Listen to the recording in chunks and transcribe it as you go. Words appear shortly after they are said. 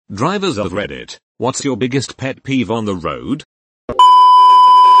Drivers of Reddit, what's your biggest pet peeve on the road?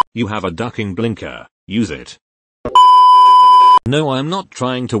 You have a ducking blinker, use it. No, I'm not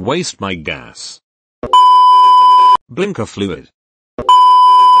trying to waste my gas. Blinker fluid.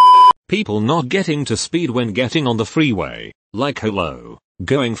 People not getting to speed when getting on the freeway, like hello,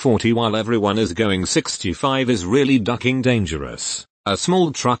 going 40 while everyone is going 65 is really ducking dangerous. A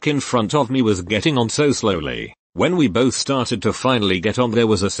small truck in front of me was getting on so slowly. When we both started to finally get on, there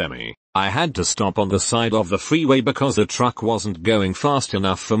was a semi. I had to stop on the side of the freeway because the truck wasn't going fast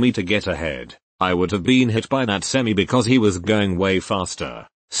enough for me to get ahead. I would have been hit by that semi because he was going way faster.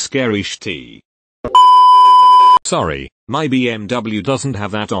 Scary shitty. Sorry, my BMW doesn't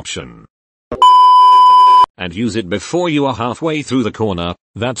have that option. And use it before you are halfway through the corner,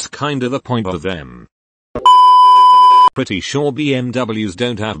 that's kinda the point of them. Pretty sure BMWs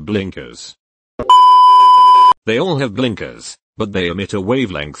don't have blinkers. They all have blinkers, but they emit a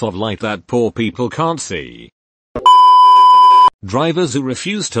wavelength of light that poor people can't see. Drivers who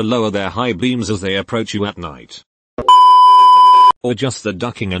refuse to lower their high beams as they approach you at night. Or just the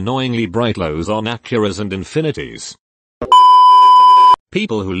ducking annoyingly bright lows on Acuras and Infinities.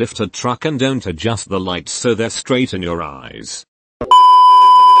 People who lift a truck and don't adjust the lights so they're straight in your eyes.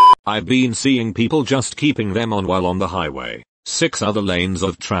 I've been seeing people just keeping them on while on the highway. 6 other lanes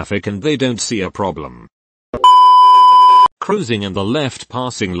of traffic and they don't see a problem. Cruising in the left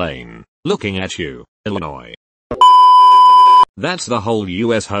passing lane, looking at you, Illinois. That's the whole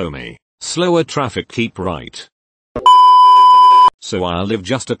US, homie. Slower traffic, keep right. So I live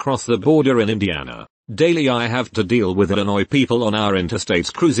just across the border in Indiana. Daily I have to deal with Illinois people on our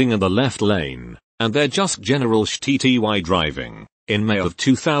interstates cruising in the left lane, and they're just general shitty driving. In May of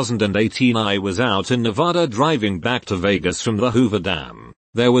 2018 I was out in Nevada driving back to Vegas from the Hoover Dam.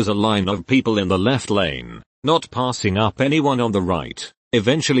 There was a line of people in the left lane, not passing up anyone on the right.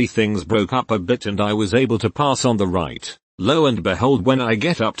 Eventually things broke up a bit and I was able to pass on the right. Lo and behold, when I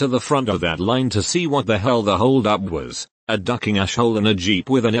get up to the front of that line to see what the hell the holdup was, a ducking ashhole in a Jeep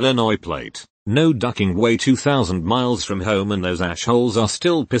with an Illinois plate. No ducking way 2,000 miles from home and those ashholes are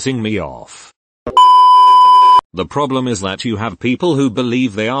still pissing me off. The problem is that you have people who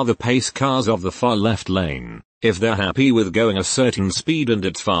believe they are the pace cars of the far left lane. If they're happy with going a certain speed and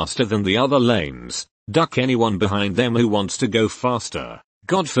it's faster than the other lanes, duck anyone behind them who wants to go faster.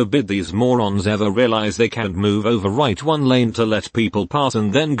 God forbid these morons ever realize they can't move over right one lane to let people pass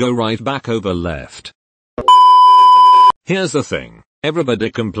and then go right back over left. Here's the thing. Everybody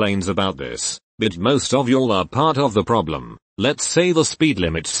complains about this, but most of y'all are part of the problem. Let's say the speed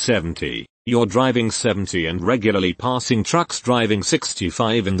limit's 70. You're driving 70 and regularly passing trucks driving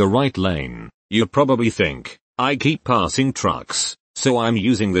 65 in the right lane. You probably think, I keep passing trucks, so I'm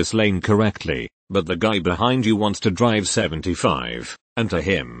using this lane correctly, but the guy behind you wants to drive 75, and to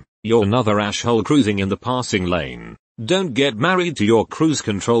him, you're another ashhole cruising in the passing lane. Don't get married to your cruise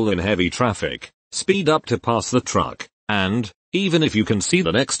control in heavy traffic. Speed up to pass the truck, and, even if you can see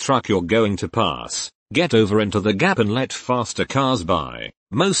the next truck you're going to pass, get over into the gap and let faster cars by.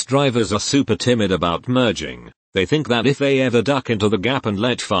 Most drivers are super timid about merging. They think that if they ever duck into the gap and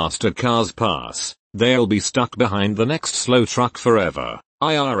let faster cars pass, they'll be stuck behind the next slow truck forever.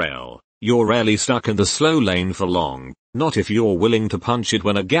 IRL, you're rarely stuck in the slow lane for long, not if you're willing to punch it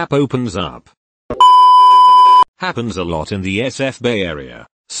when a gap opens up. Happens a lot in the SF Bay Area.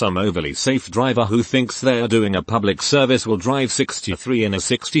 Some overly safe driver who thinks they're doing a public service will drive 63 in a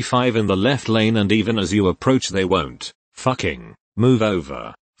 65 in the left lane and even as you approach they won't fucking move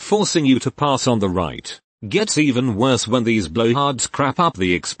over, forcing you to pass on the right. Gets even worse when these blowhards crap up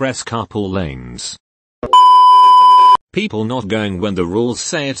the express carpool lanes. People not going when the rules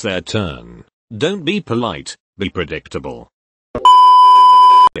say it's their turn. Don't be polite, be predictable.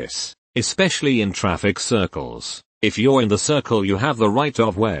 Yes, especially in traffic circles. If you're in the circle you have the right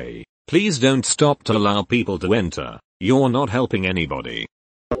of way. Please don't stop to allow people to enter. You're not helping anybody.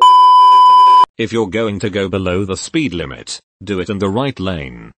 If you're going to go below the speed limit, do it in the right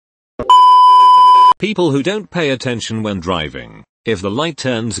lane. People who don't pay attention when driving. If the light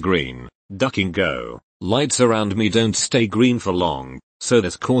turns green, ducking go. Lights around me don't stay green for long, so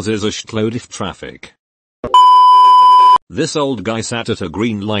this causes a shitload of traffic. This old guy sat at a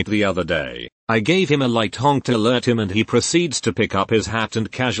green light the other day. I gave him a light honk to alert him and he proceeds to pick up his hat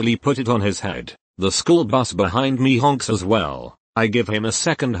and casually put it on his head. The school bus behind me honks as well. I give him a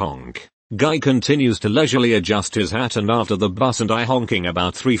second honk. Guy continues to leisurely adjust his hat and after the bus and I honking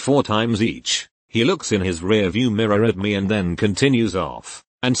about 3-4 times each, he looks in his rear view mirror at me and then continues off.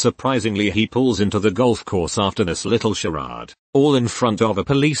 And surprisingly he pulls into the golf course after this little charade, all in front of a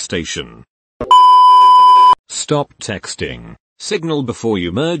police station. Stop texting. Signal before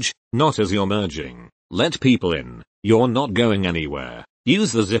you merge, not as you're merging. Let people in. You're not going anywhere.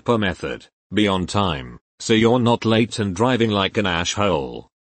 Use the zipper method. Be on time, so you're not late and driving like an asshole.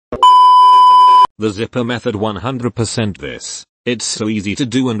 The zipper method 100% this. It's so easy to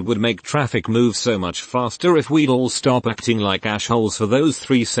do and would make traffic move so much faster if we'd all stop acting like assholes for those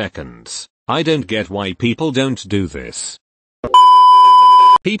 3 seconds. I don't get why people don't do this.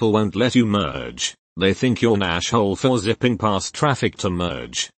 People won't let you merge. They think you're an asshole for zipping past traffic to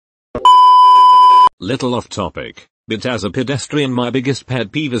merge. Little off topic, but as a pedestrian my biggest pet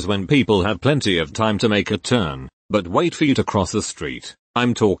peeve is when people have plenty of time to make a turn, but wait for you to cross the street.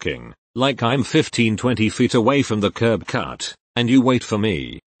 I'm talking, like I'm 15-20 feet away from the curb cut, and you wait for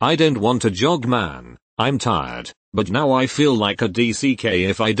me. I don't want to jog, man. I'm tired, but now I feel like a DCK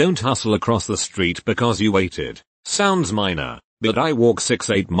if I don't hustle across the street because you waited. Sounds minor, but I walk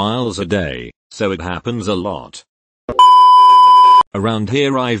 6-8 miles a day, so it happens a lot. Around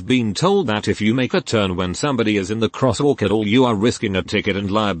here I've been told that if you make a turn when somebody is in the crosswalk at all you are risking a ticket and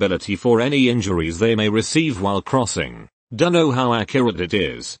liability for any injuries they may receive while crossing. Dunno how accurate it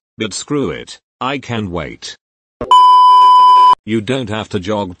is, but screw it, I can wait. You don't have to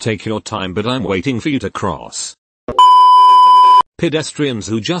jog, take your time, but I'm waiting for you to cross. Pedestrians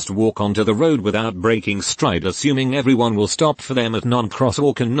who just walk onto the road without breaking stride assuming everyone will stop for them at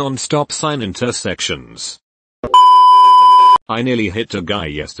non-crosswalk and non-stop sign intersections. I nearly hit a guy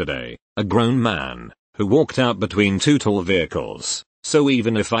yesterday, a grown man, who walked out between 2 tall vehicles, so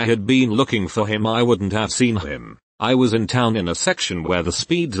even if I had been looking for him I wouldn't have seen him. I was in town in a section where the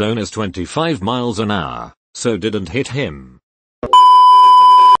speed zone is 25 miles an hour, so didn't hit him.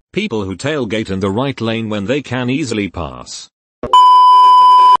 People who tailgate in the right lane when they can easily pass.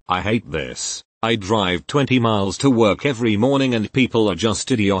 I hate this. I drive 20 miles to work every morning and people are just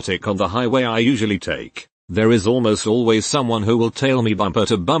idiotic on the highway I usually take. There is almost always someone who will tail me bumper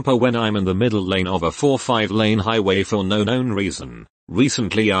to bumper when I'm in the middle lane of a 4-5 lane highway for no known reason.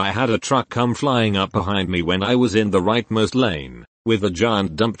 Recently I had a truck come flying up behind me when I was in the rightmost lane, with a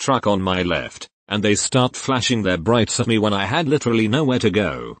giant dump truck on my left, and they start flashing their brights at me when I had literally nowhere to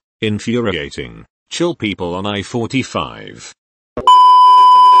go. Infuriating. Chill, people on I-45.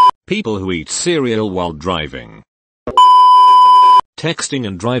 People who eat cereal while driving. Texting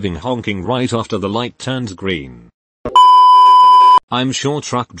and driving honking right after the light turns green. I'm sure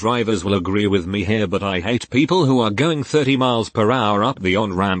truck drivers will agree with me here, but I hate people who are going 30 miles per hour up the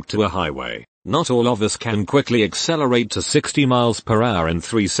on-ramp to a highway. Not all of us can quickly accelerate to 60 miles per hour in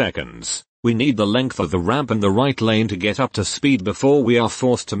 3 seconds. We need the length of the ramp and the right lane to get up to speed before we are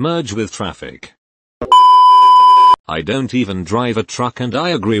forced to merge with traffic. I don't even drive a truck and I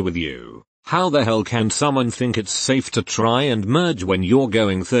agree with you. How the hell can someone think it's safe to try and merge when you're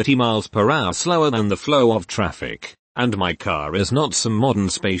going 30 miles per hour slower than the flow of traffic? And my car is not some modern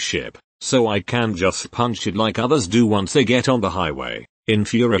spaceship, so I can't just punch it like others do once they get on the highway.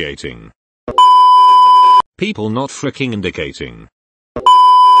 Infuriating. People not freaking indicating.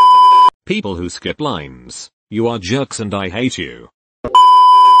 People who skip lines. You are jerks and I hate you.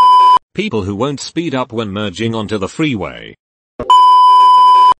 People who won't speed up when merging onto the freeway.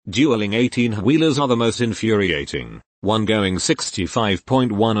 Dueling 18-wheelers are the most infuriating. One going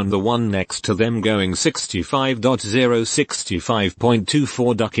 65.1 and the one next to them going 65.0,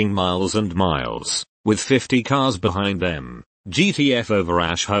 65.24, ducking miles and miles, with 50 cars behind them. GTF over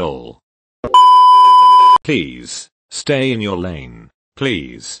asshole. Please, stay in your lane.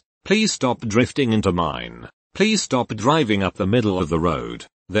 Please. Please stop drifting into mine. Please stop driving up the middle of the road.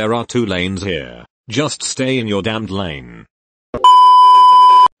 There are 2 lanes here. Just stay in your damned lane.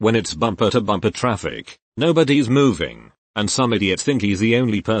 When it's bumper to bumper traffic, nobody's moving, and some idiot think he's the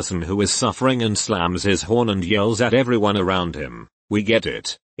only person who is suffering and slams his horn and yells at everyone around him. We get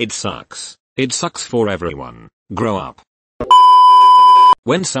it. It sucks. It sucks for everyone. Grow up.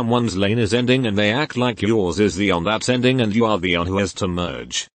 When someone's lane is ending and they act like yours is the one that's ending and you are the one who has to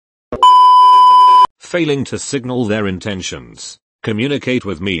merge. Failing to signal their intentions. Communicate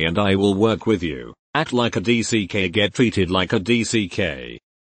with me and I will work with you. Act like a DCK, get treated like a DCK.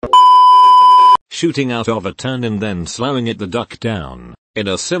 Shooting out of a turn and then slowing it the duck down. In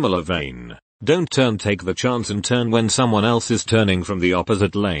a similar vein, don't turn, take the chance and turn when someone else is turning from the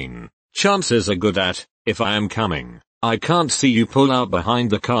opposite lane. Chances are good at, if I am coming, I can't see you pull out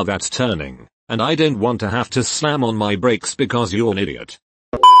behind the car that's turning, and I don't want to have to slam on my brakes because you're an idiot.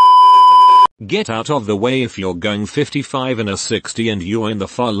 Get out of the way if you're going 55 in a 60 and you're in the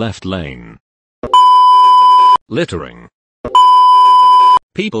far left lane. Littering.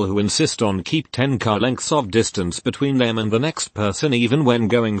 People who insist on keep 10 car lengths of distance between them and the next person even when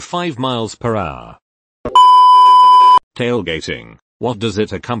going 5 miles per hour. Tailgating. What does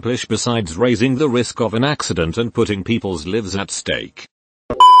it accomplish besides raising the risk of an accident and putting people's lives at stake?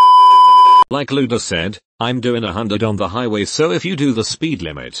 Like Luda said, I'm doing 100 on the highway, so if you do the speed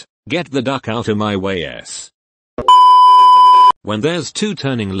limit, get the duck out of my way. Yes. When there's 2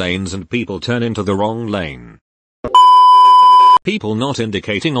 turning lanes and people turn into the wrong lane. People not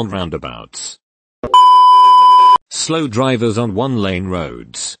indicating on roundabouts. Slow drivers on 1-lane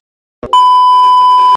roads.